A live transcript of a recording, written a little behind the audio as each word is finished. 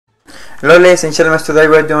Hello ladies and gentlemen, today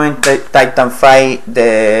we're doing Titan fight,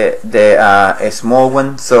 the small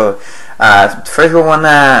one. So first we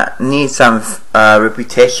wanna need some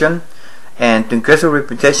reputation, and to increase our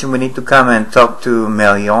reputation we need to come and talk to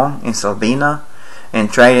Melion in Salvina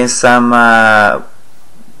and trade in some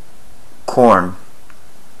corn.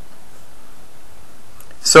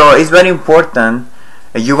 So it's very important.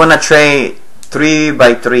 You wanna trade 3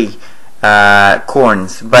 by 3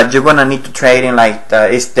 corns, but you're gonna need to trade in like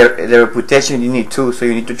it's the reputation you need 2, so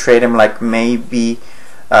you need to trade them like maybe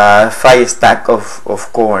 5 stack of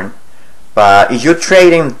corn. But if you're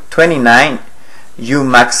trading 29, you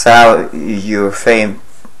max out your fame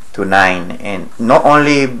to 9, and not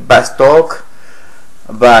only Bastok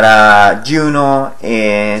but Juno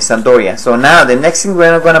and Sandoria. So now the next thing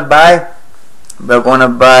we're gonna buy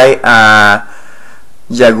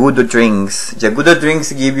Jagudo drinks. Jagudo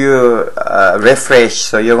drinks give you refresh,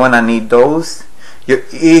 so you're gonna need those.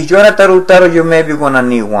 If you're a Tarutaro, you maybe gonna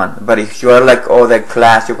need 1, but if you're like other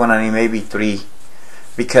class, you're gonna need maybe 3,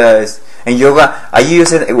 because and I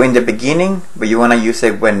use it in the beginning, but you wanna use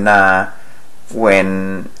it when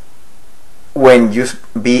you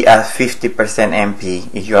be at 50% MP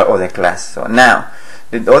if you are other class. So now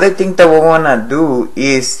the other thing that we wanna do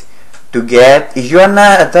is to get, if you are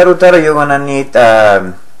not a Tarutaro, you're gonna need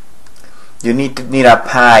you need a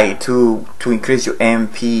pie to increase your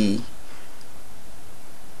MP.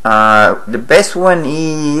 The best one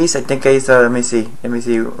is, I think it's let me see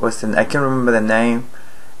what's the, I can't remember the name.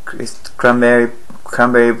 Cranberry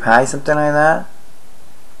pie, something like that.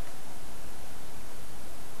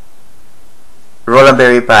 Roller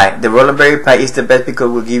berry pie. The roller berry pie is the best because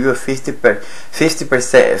it will give you a 50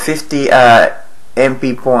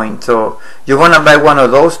 MP point. So you're gonna buy one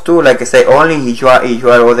of those two, like I say, only if you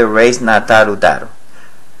are other race, not Tarutaro.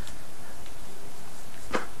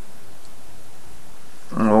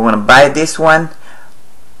 And we're gonna buy this one.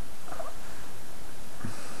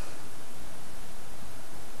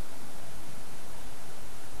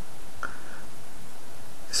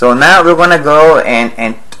 So now we're gonna go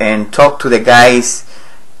and talk to the guys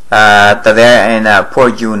that are in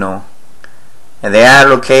Port Juno. And they are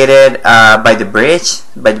located by the bridge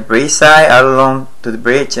side, all along to the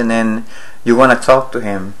bridge, and then you want to talk to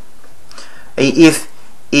him. If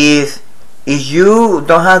you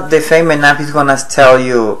don't have the fame enough, he's gonna tell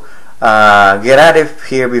you, get out of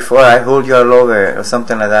here before I hold you all over, or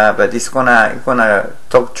something like that. But it's gonna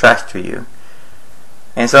talk trash to you.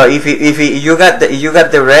 And so if you got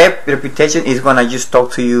the reputation, it's gonna just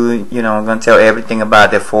talk to you. You know, gonna tell everything about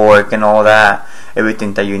the fork and all that,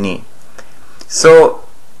 everything that you need. So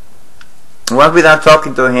once we're done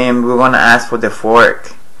talking to him, we're gonna ask for the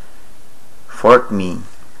fork me,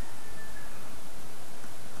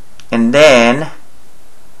 and then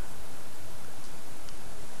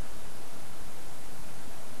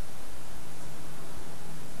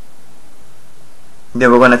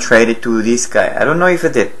we're gonna trade it to this guy. I don't know if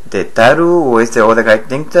it's the Taru or it's the other guy. I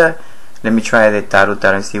think that, let me try the Taru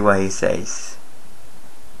and see what he says.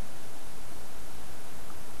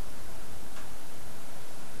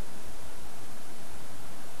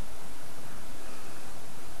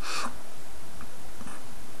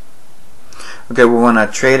 Okay, we wanna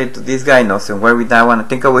trade it to this guy. No, so where we that one? I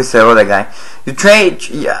think I was the other guy. You trade.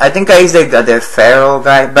 I think I is the Pharaoh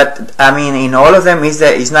guy, but I mean in all of them it's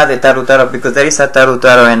not the Tarutaro, because there is a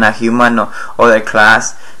Tarutaro and a human or other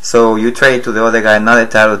class. So you trade to the other guy, not the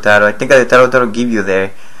Tarutaro. I think the Tarutaro give you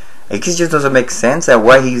there. It just doesn't make sense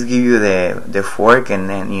why he's give you the fork, and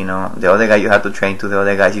then you know the other guy you have to train to the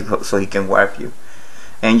other guy so he can warp you,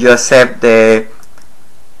 and you accept the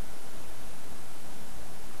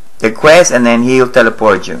quest, and then he'll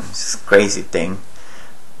teleport you. It's a crazy thing.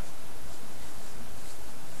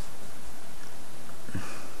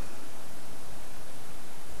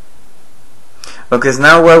 Because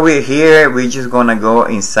now while we're here, we're just gonna go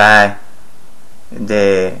inside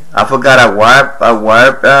the, I forgot a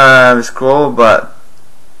warp scroll, but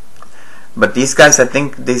these guys, I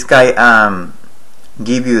think this guy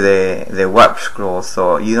give you the warp scroll,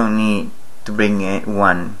 so you don't need to bring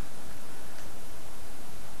one.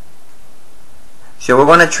 So we're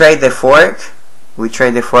gonna trade the fork. We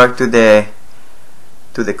trade the fork to the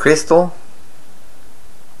crystal,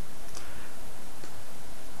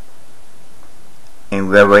 and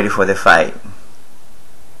we're ready for the fight.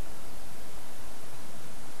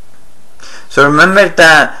 So remember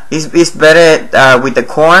that it's better with the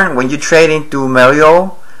corn when you trade into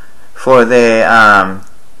Mario for the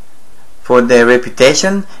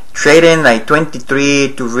reputation. Trade in like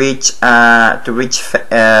 23 to reach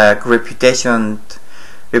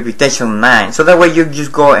reputation 9, so that way you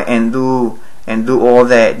just go and do and do all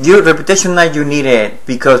the your reputation that you need it,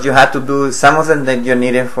 because you have to do some of them that you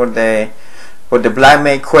need it for the black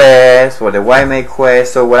maid quest or the white maid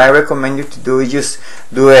quest. So what I recommend you to do is just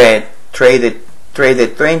do a trade the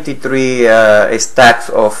 23 stacks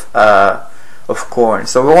of corn.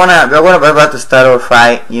 So we're about to start our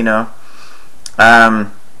fight, you know.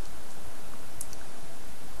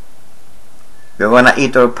 We're gonna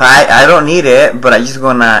eat our pie. I don't need it, but I just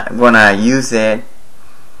gonna use it.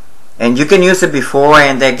 And you can use it before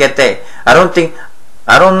and then get the. I don't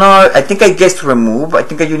know. I think it gets removed. I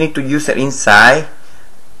think that you need to use it inside.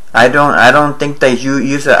 I don't think that you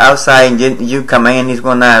use it outside and then you come in and it's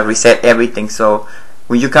gonna reset everything. So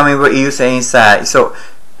when you come in, you use it inside. So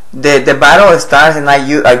the battle starts and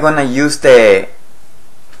I'm gonna use the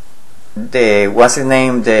what's his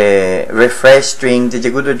name, the refresh string, the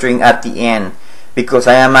Jagudo string at the end, because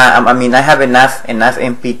I have enough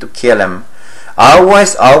MP to kill him. I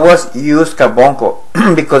always use Carbuncle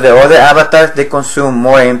because the other avatars, they consume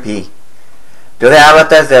more MP. The other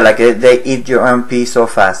avatars, they eat your MP so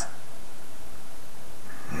fast.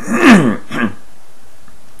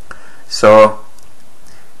 So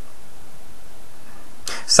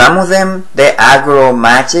some of them, they aggro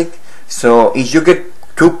magic. So if you get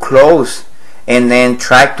too close and then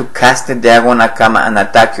try to cast it, they're gonna come and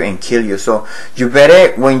attack you and kill you. So you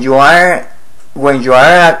better, when you are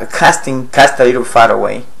casting, cast a little far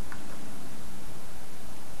away.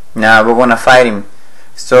 Now we're gonna fight him.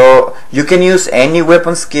 So you can use any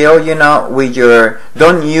weapon skill, you know, with your,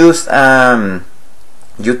 don't use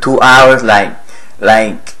your 2 hours like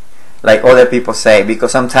other people say,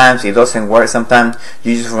 because sometimes it doesn't work. Sometimes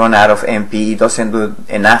you just run out of MP. It doesn't do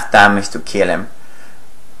enough damage to kill him.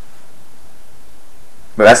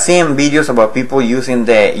 But I've seen videos about people using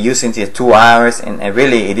the 2 hours, and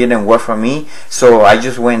really it didn't work for me. So I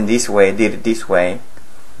just went this way, did it this way,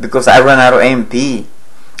 because I ran out of MP,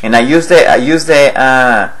 and I used the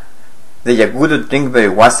Jagudo thing, but it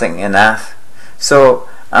wasn't enough. So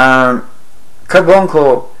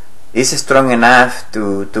Carbuncle is strong enough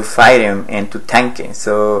to fight him and to tank him.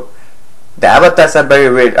 So the avatars are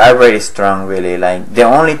very strong, really. Like the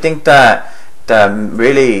only thing that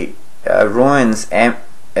really ruins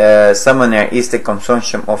Summoner is the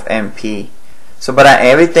consumption of MP. So but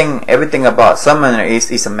everything about Summoner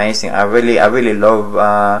is amazing. I really love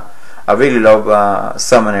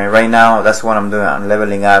Summoner right now. That's what I'm doing. I'm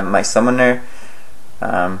leveling up my Summoner.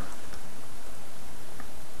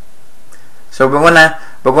 So we're gonna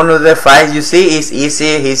do the fight. You see, it's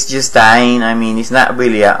easy. He's just dying. I mean, it's not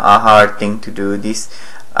really a hard thing to do. These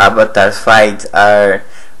avatar fights are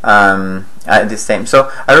the same. So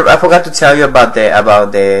I forgot to tell you about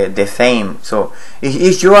the fame. So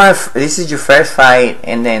if this is your first fight,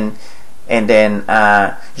 and then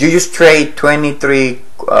you just trade 23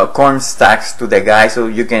 corn stacks to the guy, so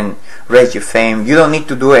you can raise your fame. You don't need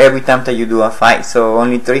to do it every time that you do a fight, so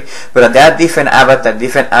only 3. But there are different avatars.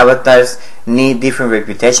 Different avatars need different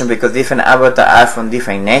reputation, because different avatars are from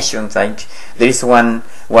different nations. Like there is one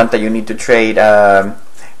that you need to trade.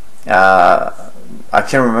 I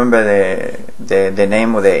can't remember the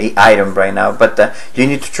name of the item right now, but you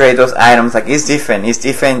need to trade those items. Like it's different,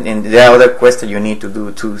 and there are other quests that you need to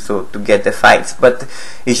do too, so to get the fights. But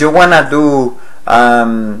if you wanna do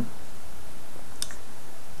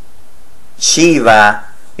Shiva,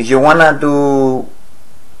 if you wanna do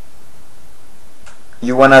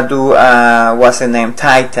what's the name,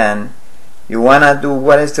 Titan, you wanna do,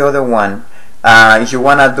 what is the other one, if you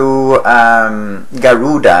wanna do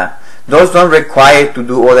Garuda, those don't require to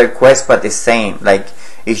do other quests, but the same. Like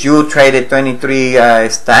if you traded 23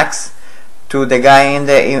 stacks to the guy in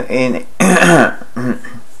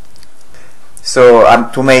so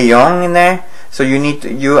to Mei Young in there, so you need to,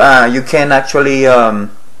 you can actually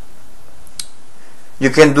you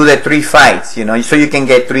can do the 3 fights, you know, so you can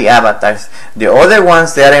get 3 avatars. The other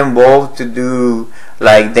ones, they are involved to do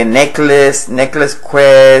like the necklace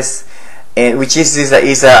quest, which is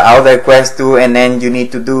a other quest too, and then you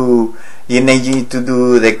need to do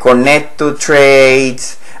the Cornetto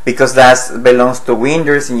trades, because that belongs to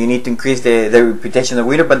Winders, and you need to increase the reputation of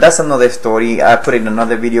Winder. But that's another story. I put in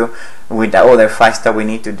another video with the other fights that we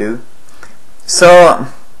need to do. So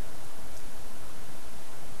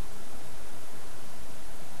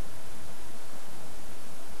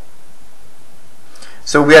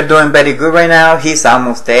we are doing very good right now. He's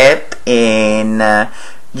almost dead, and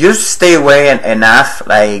just stay away enough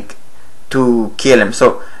like to kill him.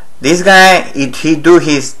 So this guy, he do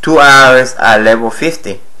his 2 hours at level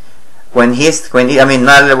 50. When he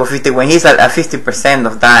not level 50, when he's at 50%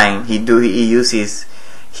 of dying, he uses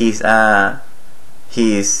his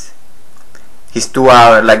his 2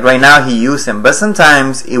 hour. Like right now he used them, but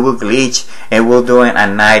sometimes it will glitch and we'll do it at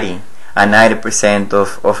 90%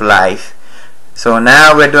 of life. So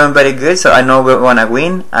now we're doing very good, so I know we're gonna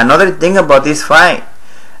win. Another thing about this fight,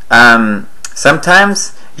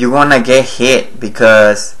 sometimes you're gonna get hit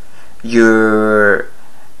because your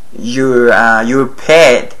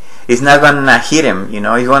pet is not gonna hit him. You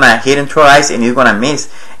know, he's gonna hit him twice and he's gonna miss,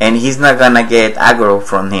 and he's not gonna get aggro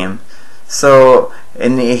from him. So,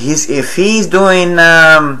 and if he's doing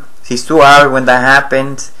his 2 hours when that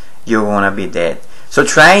happens, you're gonna be dead. So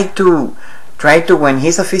try to when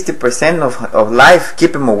he's at 50% of life,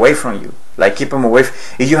 keep him away from you. Like keep him away.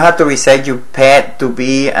 If you have to reset your pet to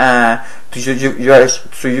be so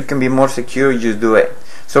you can be more secure, just do it.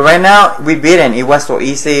 So right now we beaten. It was so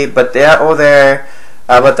easy, but there are other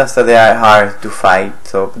avatars that they are hard to fight.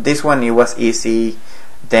 So this one, it was easy.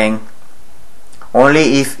 Then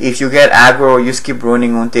only if you get aggro, you keep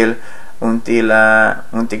running until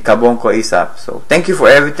Kabonko is up. So thank you for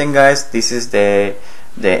everything, guys. This is the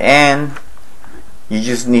end. You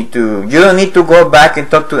just need to, you don't need to go back and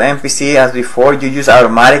talk to the NPC as before. You just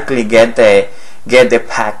automatically get the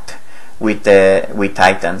pact with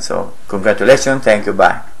Titan. So congratulations, thank you,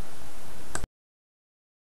 bye.